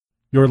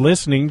You're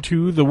listening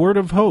to The Word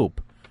of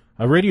Hope,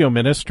 a radio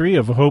ministry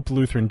of Hope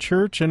Lutheran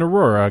Church in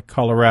Aurora,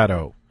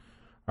 Colorado.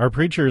 Our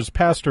preacher is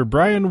Pastor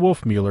Bryan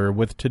Wolfmueller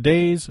with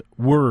today's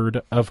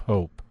Word of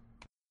Hope.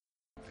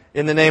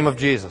 In the name of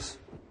Jesus.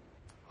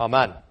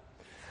 Amen.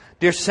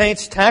 Dear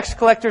saints, tax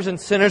collectors and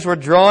sinners were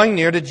drawing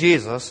near to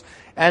Jesus,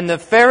 and the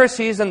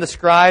Pharisees and the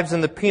scribes in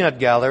the peanut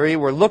gallery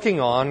were looking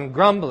on,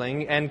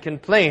 grumbling and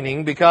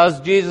complaining because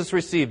Jesus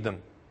received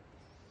them.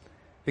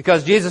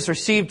 Because Jesus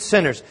received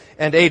sinners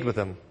and ate with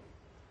them.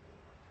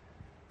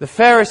 The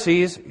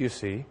Pharisees, you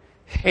see,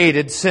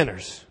 hated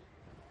sinners.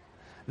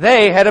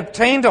 They had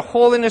obtained a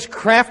holiness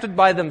crafted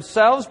by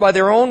themselves, by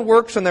their own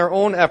works and their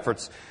own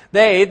efforts.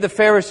 They, the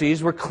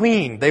Pharisees, were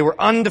clean. They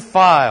were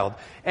undefiled.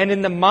 And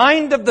in the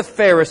mind of the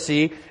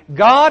Pharisee,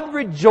 God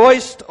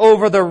rejoiced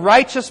over the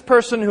righteous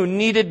person who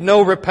needed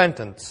no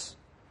repentance.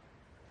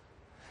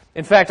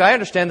 In fact, I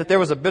understand that there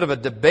was a bit of a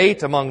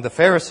debate among the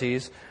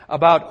Pharisees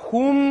about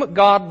whom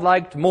God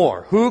liked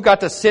more, who got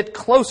to sit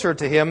closer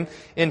to Him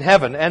in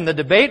heaven. And the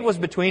debate was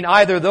between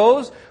either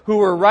those who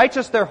were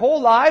righteous their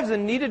whole lives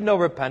and needed no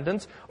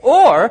repentance,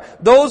 or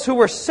those who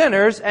were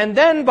sinners and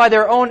then by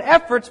their own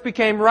efforts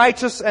became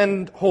righteous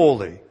and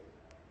holy.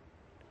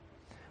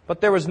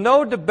 But there was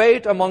no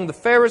debate among the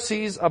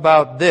Pharisees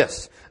about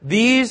this.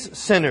 These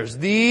sinners,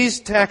 these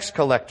tax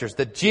collectors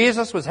that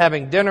Jesus was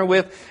having dinner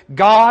with,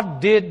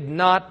 God did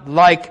not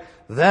like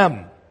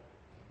them.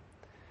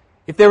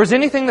 If there was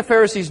anything the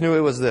Pharisees knew,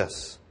 it was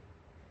this.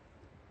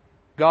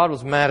 God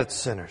was mad at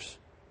sinners.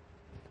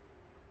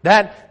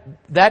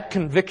 That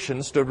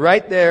conviction stood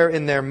right there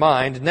in their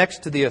mind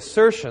next to the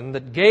assertion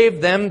that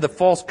gave them the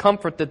false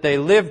comfort that they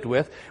lived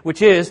with,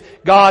 which is,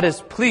 God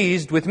is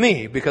pleased with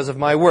me because of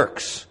my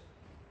works.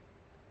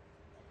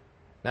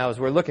 Now, as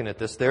we're looking at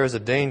this, there is a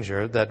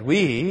danger that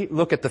we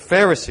look at the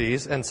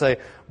Pharisees and say,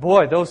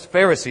 boy, those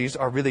Pharisees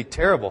are really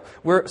terrible.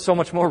 We're so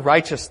much more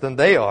righteous than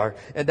they are.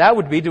 And that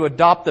would be to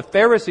adopt the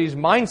Pharisees'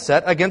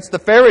 mindset against the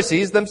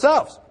Pharisees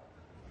themselves.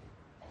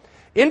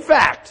 In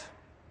fact,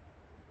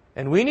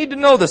 and we need to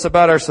know this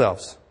about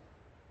ourselves,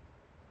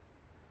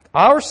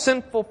 our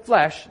sinful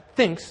flesh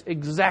thinks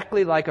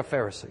exactly like a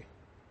Pharisee.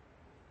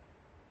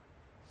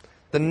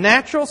 The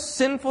natural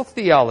sinful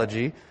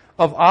theology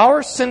of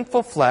our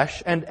sinful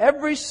flesh and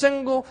every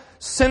single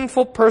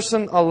sinful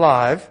person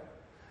alive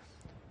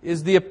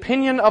is the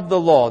opinion of the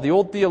law. The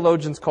old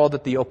theologians called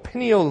it the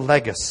opinio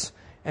legis.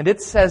 And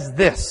it says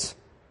this: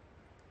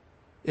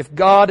 if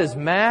God is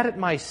mad at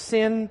my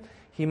sin,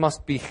 He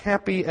must be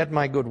happy at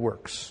my good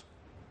works.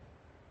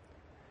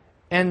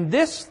 And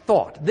this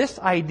thought, this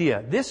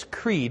idea, this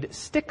creed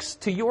sticks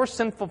to your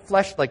sinful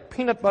flesh like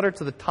peanut butter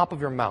to the top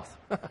of your mouth.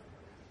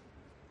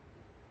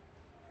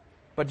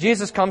 But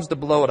Jesus comes to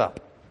blow it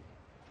up.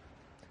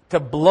 To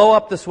blow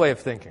up this way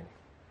of thinking.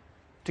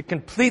 To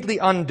completely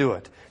undo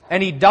it.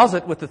 And He does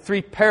it with the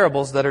three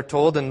parables that are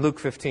told in Luke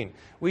 15.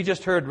 We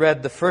just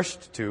read the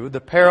first two,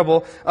 the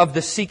parable of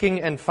the seeking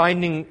and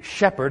finding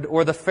shepherd,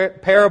 or the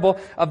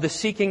parable of the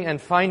seeking and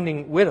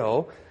finding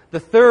widow. The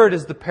third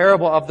is the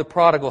parable of the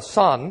prodigal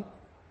son,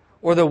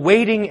 or the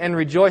waiting and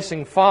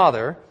rejoicing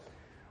father,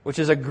 which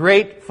is a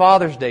great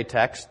Father's Day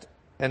text,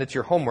 and it's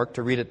your homework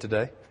to read it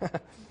today.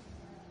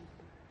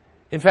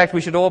 In fact,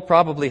 we should all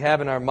probably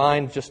have in our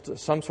mind just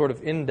some sort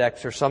of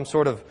index or some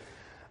sort of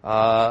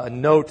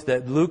note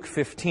that Luke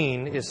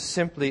 15 is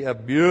simply a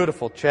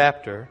beautiful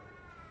chapter.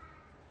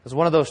 It's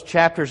one of those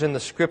chapters in the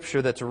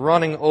Scripture that's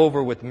running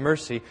over with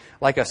mercy.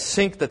 Like a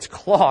sink that's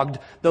clogged,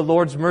 the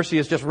Lord's mercy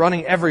is just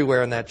running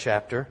everywhere in that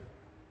chapter.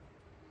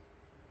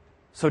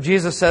 So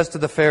Jesus says to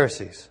the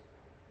Pharisees,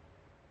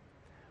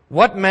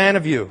 "What man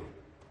of you,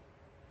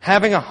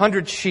 having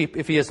 100 sheep,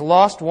 if he has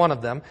lost one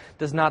of them,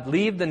 does not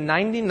leave the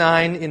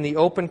 99 in the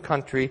open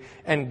country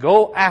and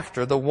go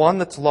after the one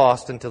that's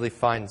lost until he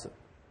finds it?"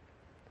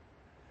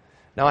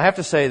 Now, I have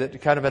to say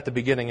that kind of at the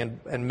beginning,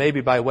 and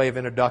maybe by way of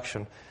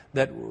introduction,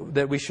 that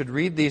we should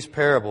read these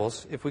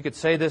parables, if we could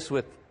say this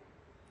with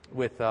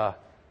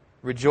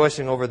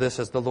rejoicing over this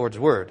as the Lord's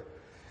Word.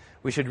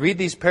 We should read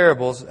these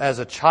parables as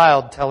a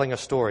child telling a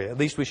story. At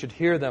least we should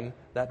hear them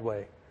that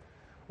way.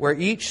 Where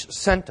each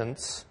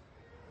sentence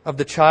of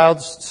the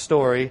child's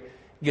story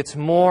gets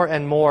more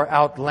and more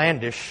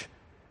outlandish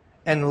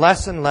and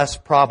less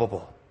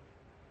probable.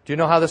 Do you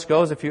know how this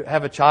goes if you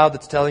have a child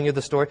that's telling you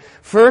the story?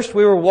 First,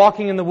 we were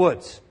walking in the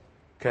woods.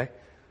 Okay.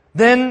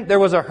 Then there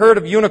was a herd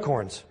of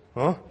unicorns.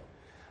 Huh?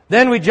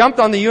 Then we jumped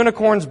on the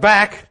unicorn's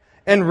back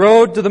and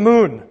rode to the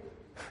moon.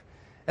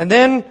 And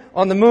then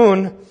on the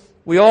moon,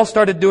 we all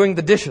started doing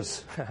the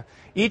dishes.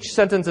 Each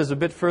sentence is a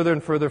bit further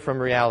and further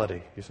from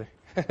reality, you see.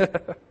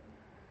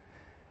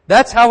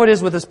 That's how it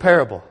is with this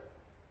parable.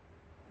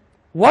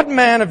 What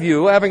man of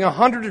you, having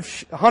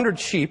 100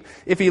 sheep,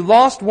 if he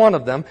lost one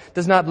of them,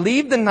 does not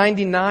leave the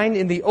 99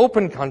 in the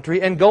open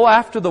country and go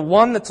after the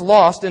one that's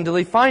lost until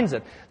he finds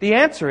it? The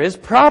answer is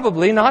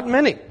probably not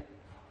many.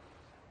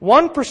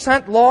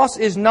 1% loss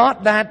is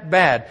not that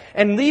bad.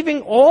 And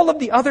leaving all of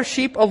the other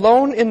sheep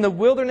alone in the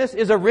wilderness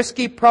is a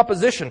risky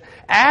proposition,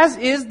 as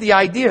is the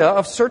idea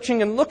of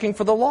searching and looking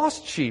for the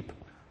lost sheep.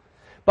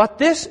 But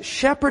this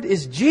shepherd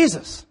is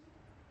Jesus.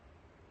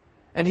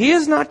 And He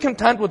is not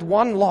content with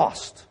one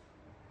lost.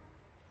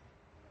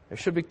 There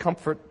should be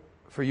comfort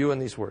for you in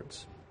these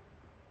words.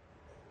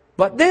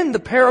 But then the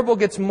parable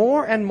gets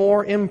more and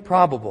more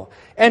improbable.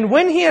 And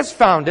when He has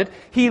found it,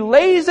 He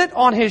lays it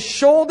on His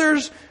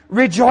shoulders,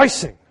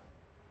 rejoicing.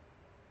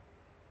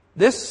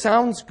 This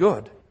sounds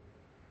good.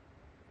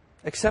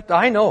 Except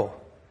I know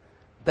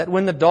that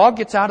when the dog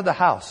gets out of the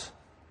house,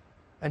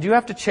 and you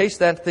have to chase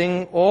that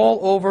thing all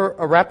over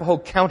Arapahoe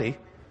County,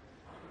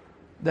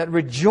 that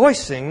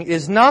rejoicing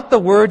is not the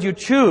word you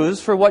choose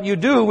for what you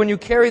do when you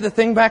carry the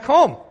thing back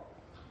home.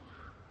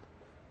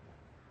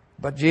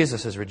 But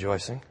Jesus is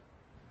rejoicing.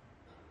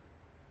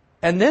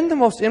 And then the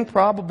most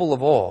improbable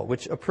of all,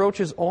 which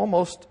approaches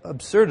almost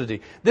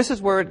absurdity. This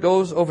is where it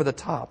goes over the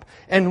top.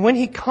 And when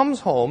He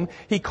comes home,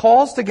 He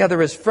calls together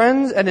His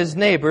friends and His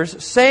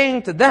neighbors,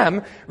 saying to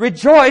them,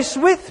 "Rejoice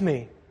with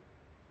me,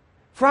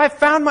 for I have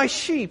found my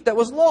sheep that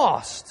was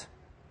lost."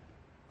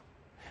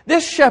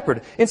 This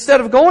shepherd,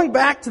 instead of going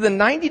back to the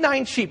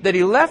 99 sheep that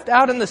he left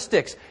out in the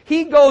sticks,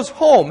 he goes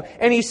home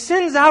and he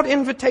sends out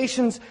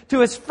invitations to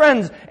his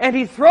friends and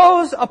he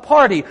throws a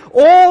party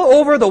all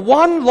over the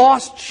one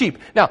lost sheep.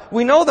 Now,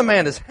 we know the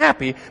man is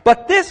happy,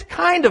 but this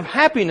kind of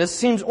happiness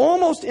seems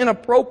almost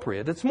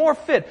inappropriate. It's more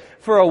fit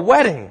for a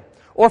wedding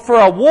or for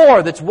a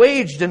war that's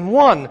waged and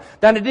won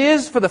than it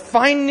is for the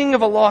finding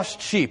of a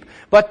lost sheep.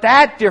 But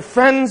that, dear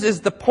friends,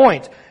 is the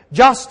point.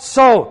 Just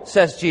so,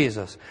 says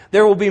Jesus,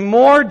 there will be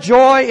more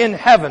joy in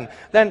heaven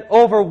than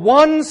over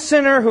one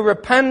sinner who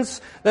repents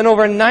than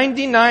over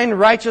 99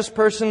 righteous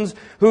persons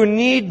who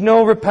need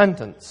no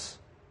repentance.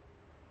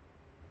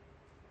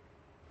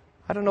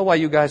 I don't know why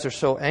you guys are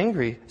so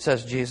angry,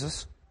 says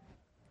Jesus,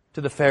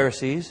 to the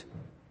Pharisees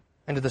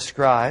and to the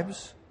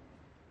scribes,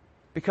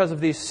 because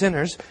of these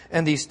sinners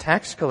and these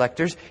tax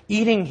collectors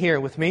eating here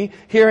with me,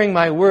 hearing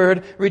my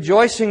word,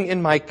 rejoicing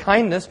in my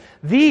kindness.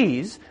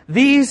 These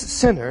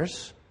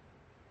sinners,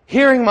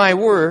 hearing my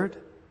word,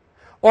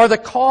 or the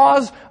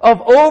cause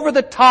of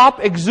over-the-top,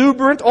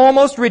 exuberant,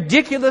 almost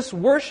ridiculous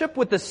worship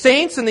with the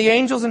saints and the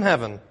angels in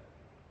heaven.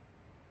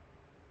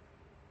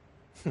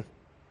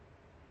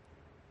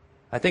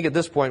 I think at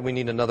this point we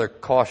need another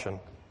caution.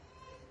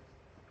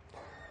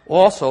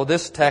 Also,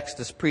 this text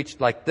is preached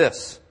like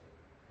this.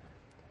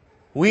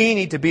 We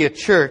need to be a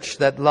church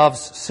that loves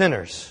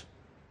sinners.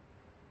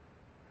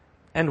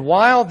 And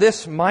while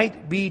this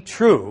might be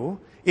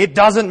true, it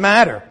doesn't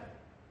matter.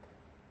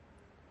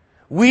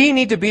 We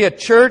need to be a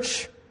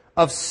church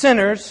of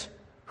sinners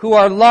who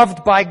are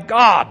loved by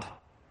God.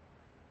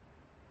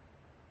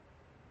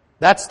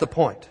 That's the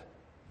point.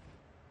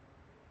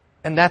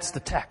 And that's the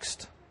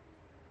text.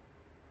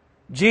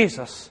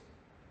 Jesus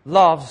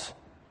loves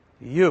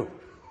you.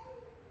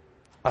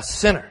 A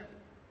sinner.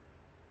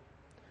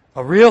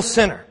 A real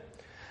sinner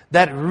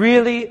that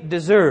really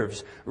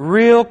deserves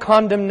real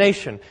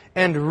condemnation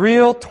and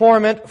real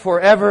torment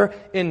forever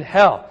in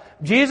hell.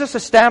 Jesus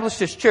established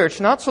His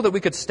church not so that we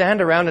could stand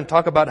around and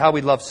talk about how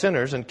we love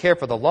sinners and care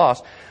for the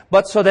lost,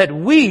 but so that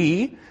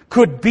we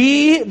could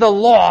be the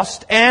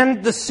lost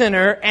and the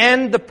sinner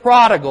and the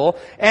prodigal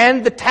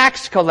and the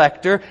tax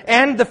collector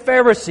and the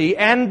Pharisee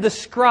and the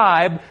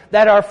scribe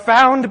that are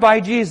found by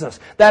Jesus,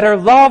 that are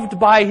loved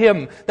by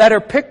Him, that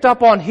are picked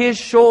up on His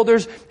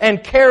shoulders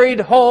and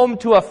carried home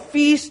to a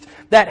feast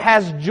that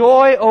has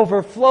joy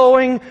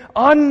overflowing,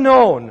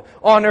 unknown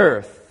on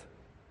earth.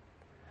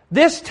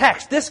 This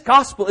text, this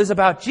gospel is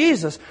about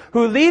Jesus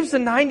who leaves the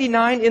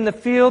 99 in the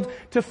field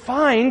to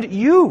find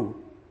you.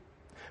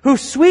 Who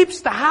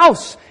sweeps the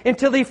house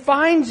until He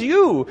finds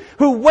you.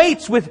 Who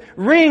waits with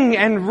ring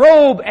and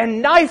robe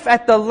and knife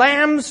at the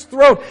Lamb's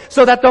throat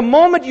so that the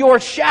moment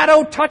your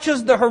shadow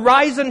touches the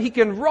horizon, He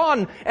can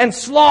run and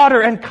slaughter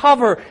and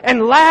cover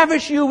and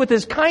lavish you with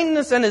His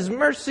kindness and His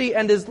mercy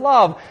and His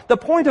love. The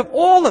point of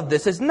all of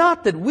this is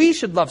not that we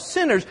should love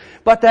sinners,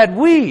 but that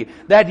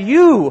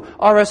you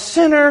are a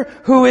sinner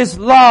who is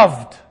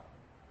loved.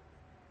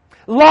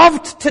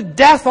 Loved to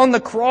death on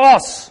the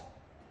cross.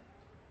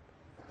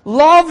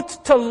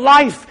 Loved to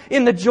life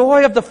in the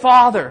joy of the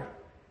Father.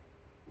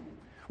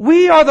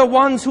 We are the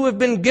ones who have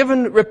been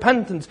given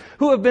repentance,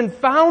 who have been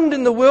found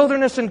in the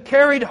wilderness and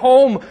carried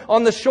home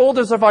on the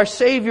shoulders of our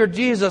Savior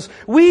Jesus.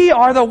 We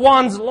are the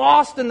ones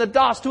lost in the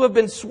dust who have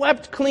been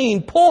swept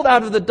clean, pulled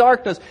out of the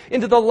darkness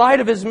into the light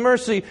of His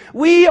mercy.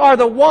 We are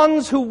the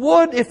ones who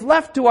would, if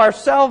left to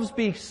ourselves,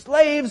 be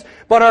slaves,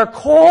 but are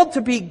called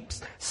to be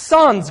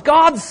sons,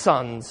 God's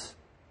sons.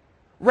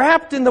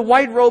 Wrapped in the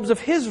white robes of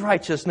His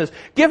righteousness,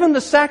 given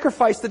the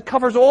sacrifice that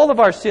covers all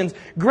of our sins,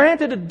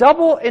 granted a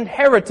double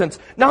inheritance,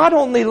 not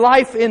only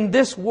life in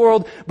this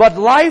world, but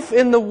life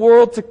in the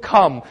world to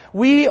come.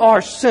 We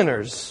are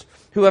sinners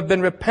who have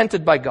been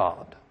repented by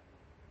God,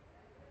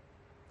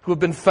 who have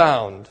been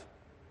found,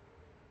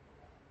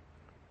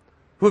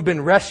 who have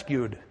been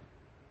rescued,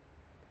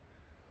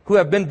 who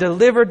have been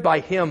delivered by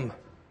Him,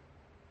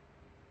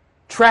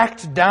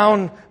 tracked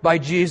down by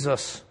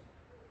Jesus,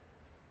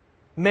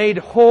 made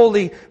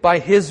holy by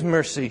His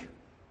mercy,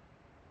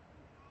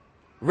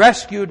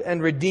 rescued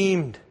and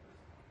redeemed,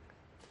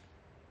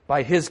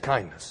 by His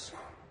kindness.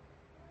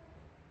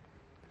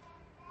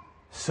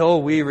 So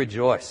we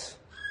rejoice,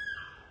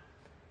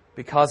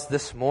 because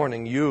this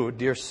morning you,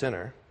 dear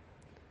sinner,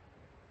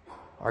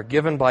 are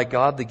given by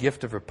God the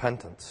gift of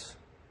repentance.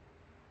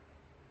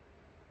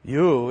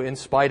 You, in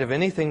spite of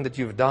anything that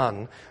you've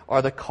done,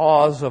 are the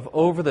cause of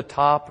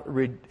over-the-top,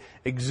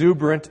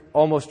 exuberant,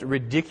 almost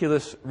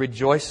ridiculous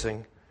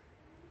rejoicing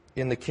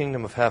in the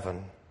kingdom of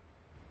heaven.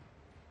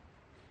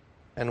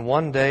 And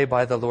one day,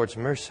 by the Lord's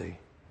mercy,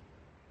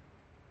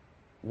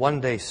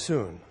 one day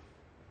soon,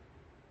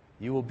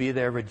 you will be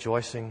there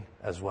rejoicing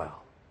as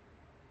well.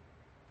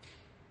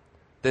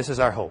 This is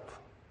our hope.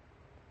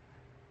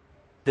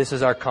 This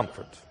is our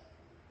comfort.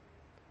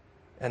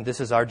 And this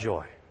is our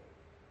joy.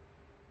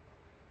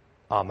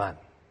 Amen.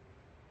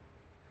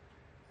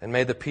 And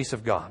may the peace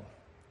of God,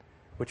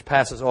 which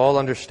passes all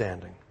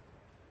understanding,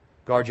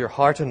 guard your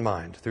heart and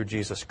mind through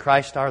Jesus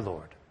Christ our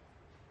Lord.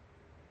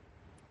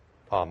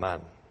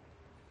 Amen.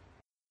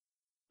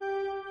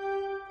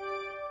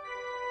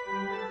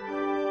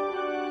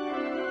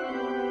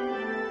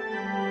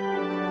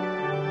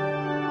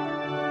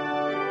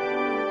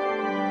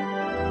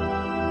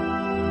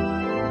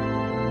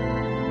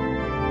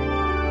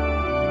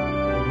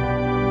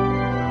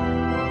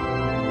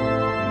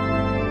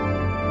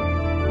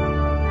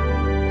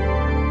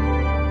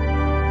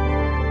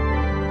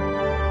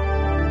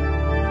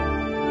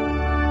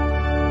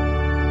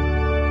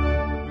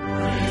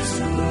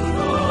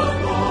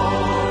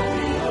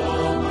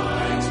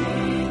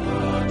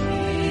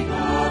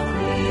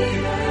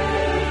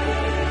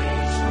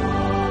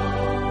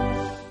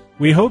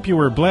 We hope you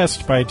were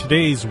blessed by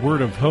today's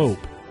Word of Hope.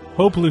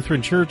 Hope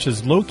Lutheran Church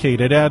is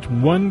located at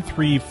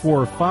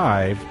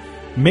 1345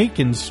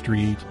 Macon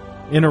Street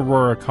in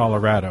Aurora,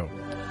 Colorado.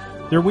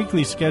 Their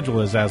weekly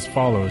schedule is as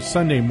follows: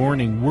 Sunday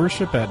morning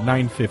worship at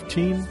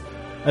 9:15,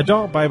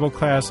 adult Bible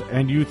class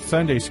and youth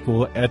Sunday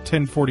school at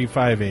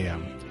 10:45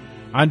 a.m.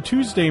 On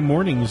Tuesday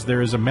mornings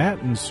there is a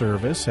Matin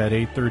service at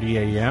 8:30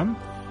 a.m.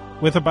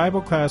 with a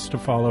Bible class to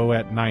follow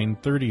at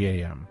 9:30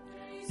 a.m.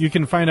 You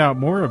can find out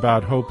more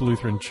about Hope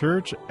Lutheran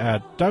Church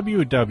at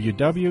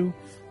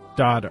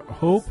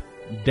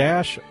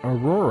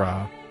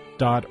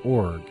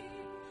www.hope-aurora.org.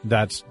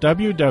 That's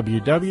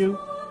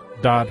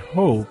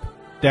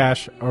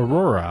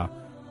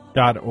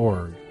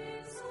www.hope-aurora.org.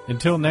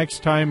 Until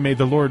next time, may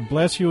the Lord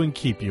bless you and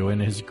keep you in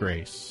His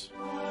grace.